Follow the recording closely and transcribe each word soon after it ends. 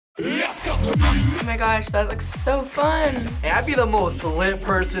Oh my gosh, that looks so fun. Hey, I'd be the most lit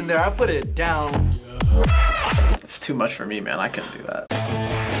person there. I put it down. It's too much for me, man. I couldn't do that.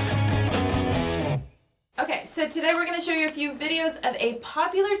 Okay, so today we're going to show you a few videos of a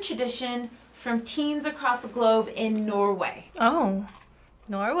popular tradition from teens across the globe in Norway. Oh,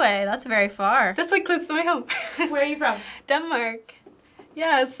 Norway, that's very far. That's like close to my home. Where are you from? Denmark.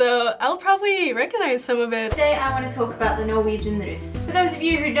 Yeah, so I'll probably recognize some of it. Today I want to talk about the Norwegian Russ. For those of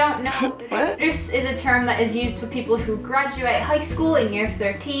you who don't know, What? Russ is a term that is used for people who graduate high school in year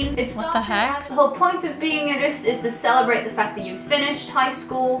 13. What the heck? The whole point of being a Russ is to celebrate the fact that you've finished high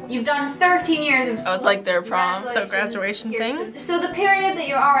school. You've done 13 years of school. I was like their prom, so graduation thing. So the period that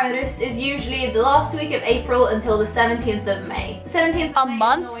you are a Russ is usually the last week of April until the 17th of May. 17th of May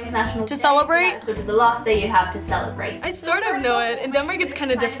month is Norway's national to day, celebrate? so that's the last day you have to celebrate. I sort of know it. In Denmark it's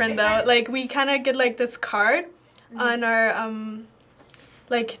kind of different though. Like we kind of get like this card on our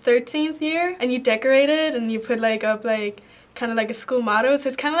like 13th year, and you decorate it and you put like up like kind of like a school motto. So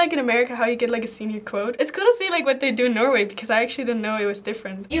it's kind of like in America how you get like a senior quote. It's cool to see like what they do in Norway because I actually didn't know it was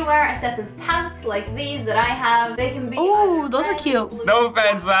different. You wear a set of pants like these that I have. They can be Ooh, those are cute. No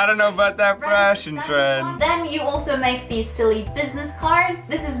offense, but I don't know about that fashion trend. Then you also make these silly business cards.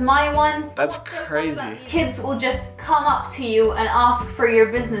 This is my one. That's crazy. Kids will just come up to you and ask for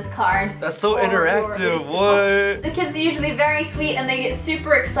your business card. That's so Or interactive. your- What? The kids are usually very sweet and they get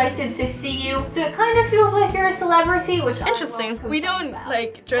super excited to see you. So it kind of feels like you're a celebrity, which Interesting. We don't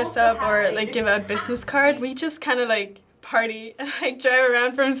like dress up or like give out business cards. We just kind of like party and like drive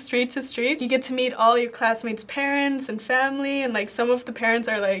around from street to street. You get to meet all your classmates' parents and family, and like some of the parents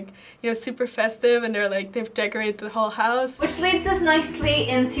are like, you know, super festive and they're like, they've decorated the whole house. Which leads us nicely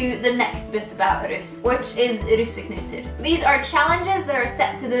into the next bit about Russ, which is Russeknuter. These are challenges that are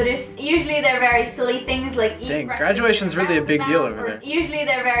set to the Russ. Usually they're very silly things like eat Dang, breakfast graduation's in a really a big deal over roundabout, there. or usually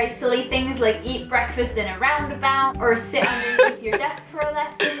they're very silly things like eat breakfast in a roundabout or sit underneath your desk for a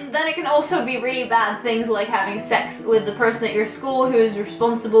lesson. Then it can also be really bad things like having sex with the person at your school who is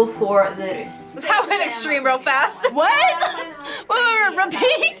responsible for the Russ. That went extreme real fast. What? Wait,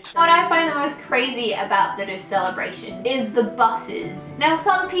 repeat? What I find the most crazy about the Russ celebration is the buses. Now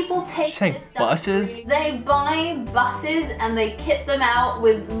some people take You say this stuff buses? seriously. They buy buses and they kit them out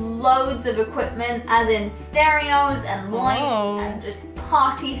with loads of equipment, as in stereos and lights Oh. and just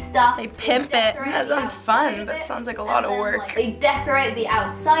party stuff. They pimp it. That sounds fun. That sounds like a lot of work. Like, they decorate the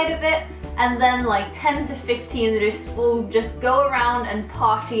outside of it, and then like 10 to 15 Russ will just go around and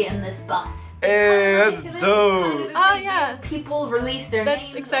party in this bus. Hey, that's dope. Oh yeah. People release their That's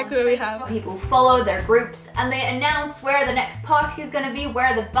names exactly on what we Facebook. have. People follow their groups and they announce where the next party is going to be,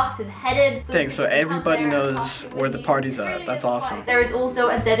 where the bus is headed. Dang, so everybody knows where the party's at. That's awesome. There is also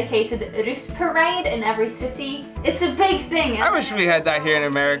a dedicated Russ parade in every city. It's a big thing. I wish we had that here in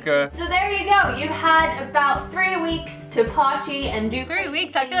America. So there you go. You've had about 3 weeks to party and do 3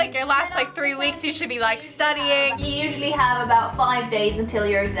 weeks? I feel like your last like 3 weeks you should be like studying. You usually have about 5 days until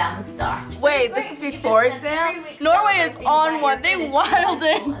your exams start. Wait, this is before exams? Norway is on one. They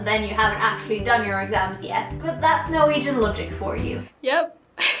wilded. And then you haven't actually done your exams yet. But that's Norwegian logic for you. Yep.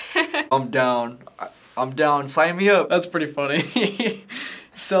 I'm down. I'm down. Sign me up. That's pretty funny.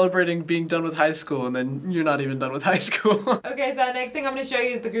 Celebrating being done with high school and then you're not even done with high school. Okay, so next thing I'm going to show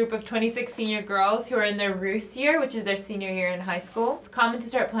you is the group of 26 senior girls who are in their Russ year, which is their senior year in high school. It's common to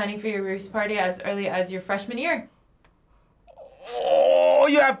start planning for your Russ party as early as your freshman year. Oh,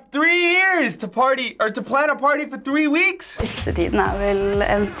 you have 3 years to party, or to plan a party for 3 weeks? Russetiden vel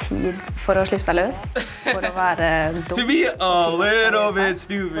en tid for å slippe seg løs, for å være dum. To be a little bit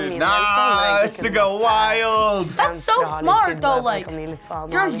stupid. Nah, it's to go wild. That's so smart though, like,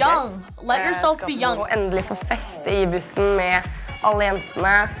 you're young. Let yourself be young. Og endelig få feste I bussen med alle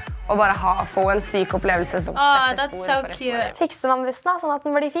jentene, og bare få en syk opplevelse som Oh, that's so cute. Fikser man bussen da, sånn at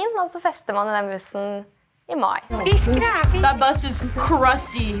den blir fin, og så fester man I den bussen I mai. That bus is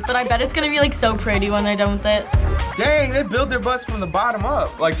crusty, but I bet it's gonna be like so pretty when they're done with it. Dang, they built their bus from the bottom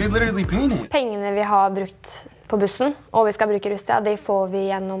up. Like, they literally painted. Pengene vi har brukt på bussen, og vi skal bruke Russia, de får vi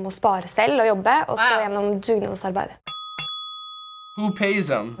gjennom å spare selv og jobbe, og så gjennom dugnadsarbeid. Who pays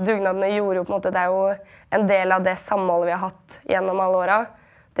them? Dugnadene gjorde jo på en måte, det jo en del av det samholdet vi har hatt gjennom alle åra.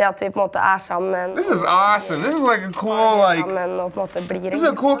 Det at vi på en måte sammen. This is awesome. This is like a cool, like, Og på en måte blir this is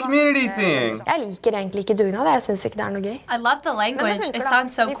a cool community thing. Jeg liker egentlig ikke dugnad, jeg synes ikke det noe gøy. I love the language. It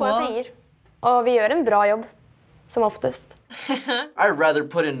sounds so cool. Og vi gjør en bra jobb, som oftest. I'd rather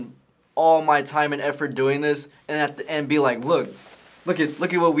put in all my time and effort doing this and at the end be like, look at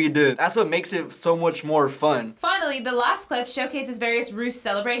what we did. That's what makes it so much more fun. Finally, the last clip showcases various Russ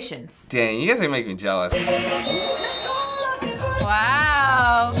celebrations. Dang, you guys are making me jealous.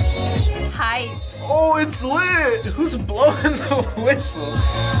 Wow. Oh, it's lit! Who's blowing the whistle?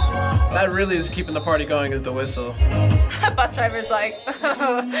 That really is keeping the party going, is the whistle. Bus driver's like,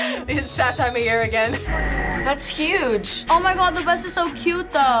 it's that time of year again. That's huge. Oh my god, the bus is so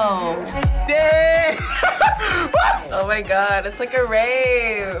cute though. Dang! Oh my god, it's like a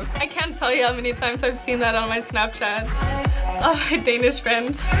rave. I can't tell you how many times I've seen that on my Snapchat. Oh, my Danish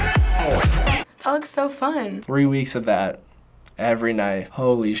friends. That looks so fun. 3 weeks of that every night.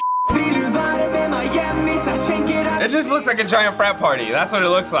 Holy sh**. It just looks like a giant frat party. That's what it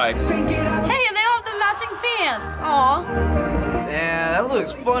looks like. Hey, and they all have the matching pants. Aw. Damn, that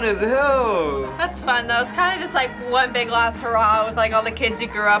looks fun as hell. That's fun though. It's kind of just like one big last hurrah with like all the kids you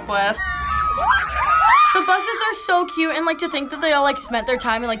grew up with. The buses are so cute, and like to think that they all like spent their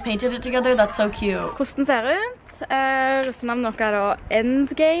time and like painted it together, that's so cute. Hvordan ser det ut? Russenavnet er da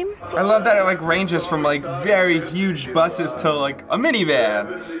Endgame. I love that it like ranges from like very huge buses to like a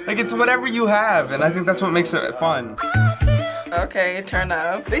minivan. Like it's whatever you have, and I think that's what makes it fun. Okay, turn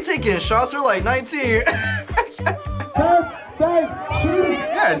up. They taking shots, they're like 19.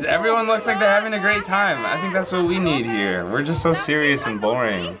 Yeah, just everyone looks like they're having a great time. I think that's what we need here. We're just so serious and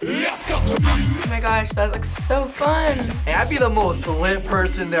boring. Oh my gosh, that looks so fun. Hey, I'd be the most lit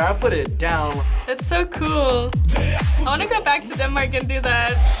person there. I put it down. That's so cool. I want to go back to Denmark and do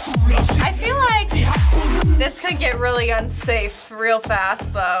that. I feel like this could get really unsafe real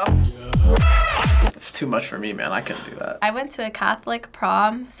fast though. It's too much for me, man. I couldn't do that. I went to a Catholic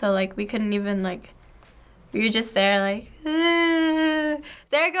prom, so like we couldn't even like, we were just there like,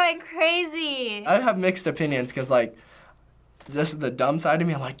 they're going crazy. I have mixed opinions because like, this is the dumb side of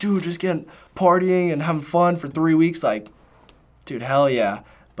me. I'm like, dude, just getting partying and having fun for 3 weeks. Like, dude, hell yeah.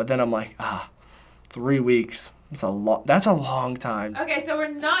 But then I'm like, 3 weeks. That's a long time. Okay, so we're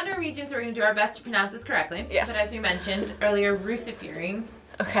not Norwegian, so we're gonna do our best to pronounce this correctly. Yes. But as we mentioned earlier, Russefeiring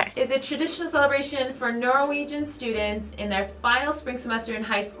Okay. is a traditional celebration for Norwegian students in their final spring semester in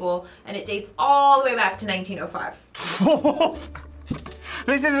high school, and it dates all the way back to 1905.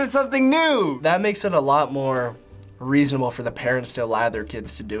 This isn't something new. That makes it a lot more reasonable for the parents to allow their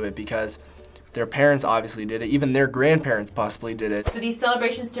kids to do it because their parents obviously did it. Even their grandparents possibly did it. So these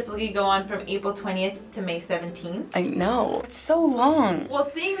celebrations typically go on from April 20th to May 17th. I know. It's so long. Well,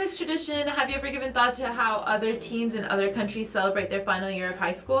 seeing this tradition, have you ever given thought to how other teens in other countries celebrate their final year of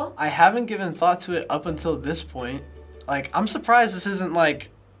high school? I haven't given thought to it up until this point. Like, I'm surprised this isn't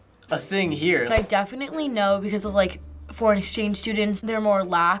like a thing here. But I definitely know because of like foreign exchange students, they're more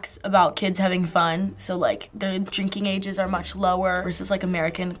lax about kids having fun. So like the drinking ages are much lower versus like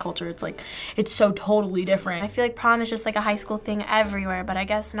American culture. It's like, it's so totally different. I feel like prom is just like a high school thing everywhere, but I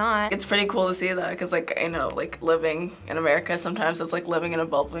guess not. It's pretty cool to see that because like, you know, like living in America, sometimes it's like living in a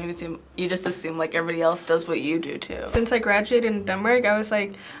bubble. You just assume like everybody else does what you do too. Since I graduated in Denmark, I was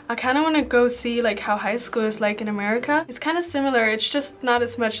like, I kind of want to go see like how high school is like in America. It's kind of similar. It's just not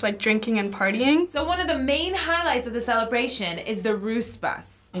as much like drinking and partying. So one of the main highlights of the celebration is the Russ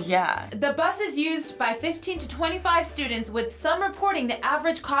bus. Yeah. The bus is used by 15 to 25 students, with some reporting the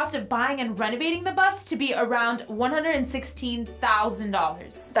average cost of buying and renovating the bus to be around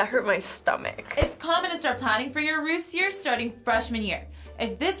 $116,000. That hurt my stomach. It's common to start planning for your Russ year starting freshman year.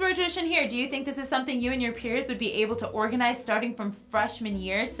 If this were a tradition here, do you think this is something you and your peers would be able to organize starting from freshman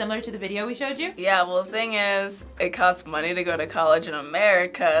year, similar to the video we showed you? Yeah, well, the thing is, it costs money to go to college in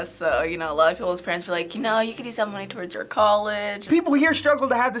America, so, you know, a lot of people's parents were like, you know, you could use that money towards your college. People here struggle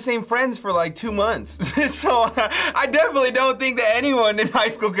to have the same friends for like 2 months. So I definitely don't think that anyone in high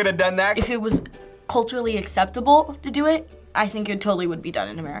school could have done that. If it was culturally acceptable to do it, I think it totally would be done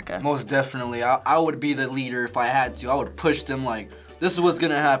in America. Most definitely. I would be the leader if I had to. I would push them like, this is what's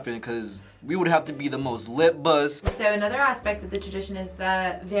gonna happen, because we would have to be the most lit bus. So another aspect of the tradition is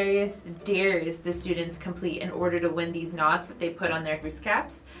the various dares the students complete in order to win these knots that they put on their Russ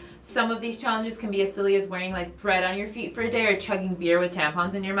caps. Some of these challenges can be as silly as wearing like bread on your feet for a day or chugging beer with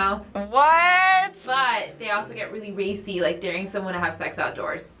tampons in your mouth. What? But they also get really racy, like daring someone to have sex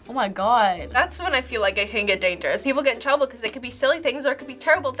outdoors. Oh my god. That's when I feel like it can get dangerous. People get in trouble because it could be silly things or it could be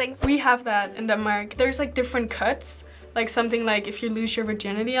terrible things. We have that in Denmark. There's like different cuts. Like something like if you lose your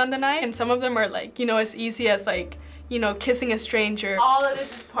virginity on the night, and some of them are like, you know, as easy as like, you know, kissing a stranger. All of this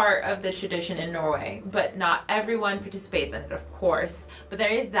is part of the tradition in Norway, but not everyone participates in it, of course. But there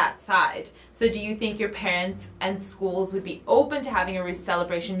is that side. So do you think your parents and schools would be open to having a Russ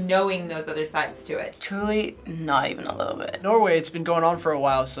celebration knowing those other sides to it? Truly, not even a little bit. Norway, it's been going on for a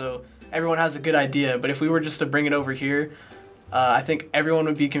while, so everyone has a good idea. But if we were just to bring it over here, I think everyone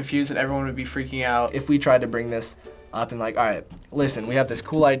would be confused and everyone would be freaking out. If we tried to bring this up and like, all right, listen, we have this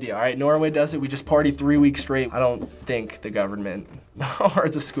cool idea. All right, Norway does it. We just party 3 weeks straight. I don't think the government or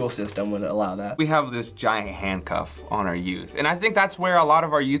the school system would allow that. We have this giant handcuff on our youth, and I think that's where a lot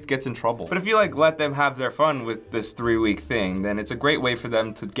of our youth gets in trouble. But if you like let them have their fun with this 3-week thing, then it's a great way for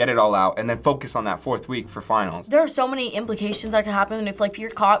them to get it all out and then focus on that 4th week for finals. There are so many implications that could happen if like you're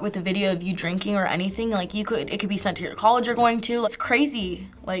caught with a video of you drinking or anything, like it could be sent to your college you're going to. It's crazy,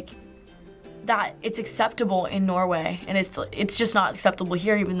 like that it's acceptable in Norway, and it's just not acceptable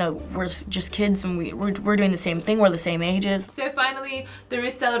here, even though we're just kids and we're doing the same thing, we're the same ages. So finally, the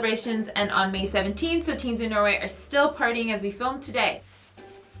Russ celebrations end on May 17th, so teens in Norway are still partying as we film today.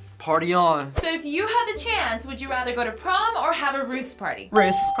 Party on. So if you had the chance, would you rather go to prom or have a Russ party?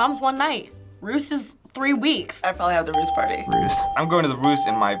 Russ. Prom's 1 night. Russ is 3 weeks. I'd probably have the Russ party. Russ. I'm going to the Russ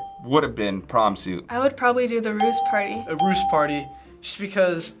in my would-have-been prom suit. I would probably do the Russ party. A Russ party. Just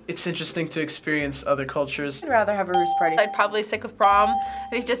because it's interesting to experience other cultures. I'd rather have a Russ party. I'd probably stick with prom,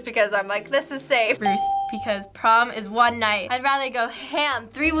 just because I'm like, this is safe. Russ, because prom is 1 night. I'd rather go ham,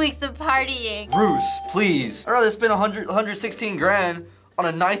 3 weeks of partying. Russ, please. I'd rather spend 116 grand on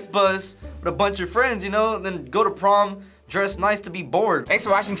a nice bus with a bunch of friends, you know, than go to prom, dress nice to be bored. Thanks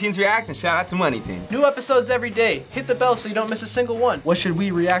for watching Teens React, and shout out to Money Team. New episodes every day. Hit the bell so you don't miss a single one. What should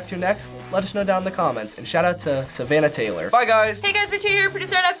we react to next? Let us know down in the comments. And shout out to Savannah Taylor. Bye, guys. Hey guys, we're Two here,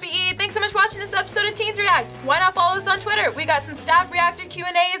 producer at FBE. Thanks so much for watching this episode of Teens React. Why not follow us on Twitter? We got some staff reactor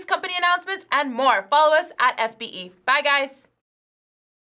Q&As, company announcements, and more. Follow us at FBE. Bye, guys.